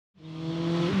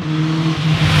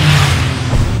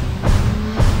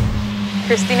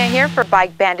Christina here for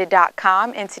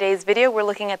BikeBandit.com. In today's video, we're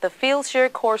looking at the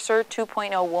Fieldsheer Corsair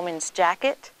 2.0 women's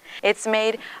jacket. It's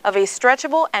made of a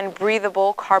stretchable and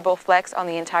breathable Carboflex on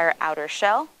the entire outer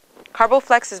shell.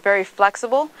 Carboflex is very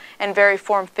flexible and very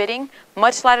form-fitting,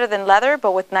 much lighter than leather,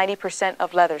 but with 90%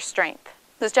 of leather strength.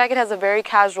 This jacket has a very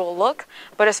casual look,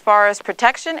 but as far as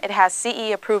protection, it has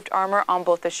CE-approved armor on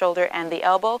both the shoulder and the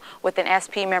elbow with an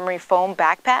SP memory foam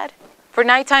back pad. For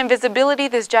nighttime visibility,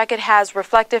 this jacket has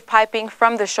reflective piping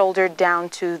from the shoulder down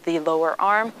to the lower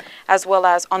arm, as well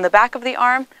as on the back of the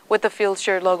arm with the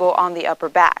Fieldsheer logo on the upper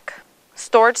back.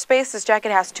 Storage space, this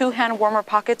jacket has two hand warmer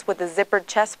pockets with a zippered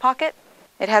chest pocket.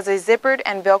 It has a zippered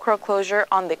and Velcro closure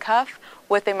on the cuff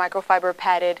with a microfiber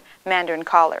padded Mandarin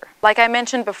collar. Like I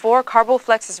mentioned before,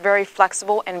 Carboflex is very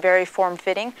flexible and very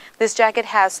form-fitting. This jacket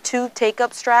has two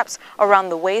take-up straps around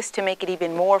the waist to make it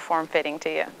even more form-fitting to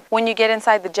you. When you get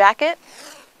inside the jacket,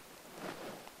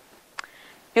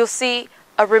 you'll see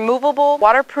a removable,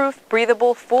 waterproof,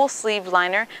 breathable, full-sleeve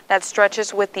liner that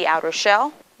stretches with the outer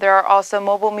shell. There are also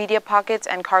mobile media pockets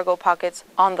and cargo pockets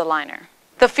on the liner.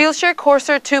 The Fieldsheer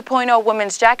Corsair 2.0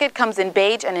 women's jacket comes in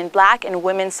beige and in black in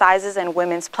women's sizes and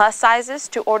women's plus sizes.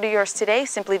 To order yours today,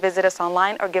 simply visit us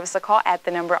online or give us a call at the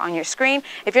number on your screen.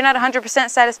 If you're not 100%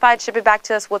 satisfied, ship it back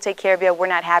to us. We'll take care of you. We're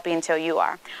not happy until you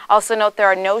are. Also note there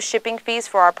are no shipping fees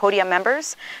for our Podium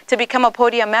members. To become a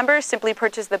Podium member, simply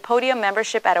purchase the Podium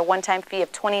membership at a one-time fee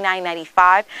of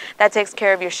 $29.95. That takes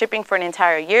care of your shipping for an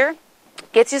entire year.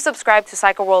 Gets you subscribed to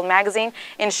Cycle World magazine,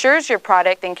 insures your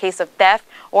product in case of theft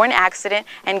or an accident,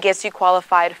 and gets you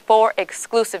qualified for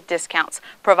exclusive discounts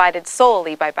provided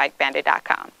solely by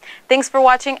BikeBandit.com. Thanks for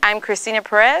watching. I'm Christina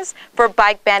Perez for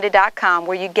BikeBandit.com,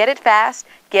 where you get it fast,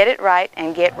 get it right,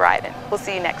 and get riding. We'll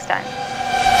see you next time.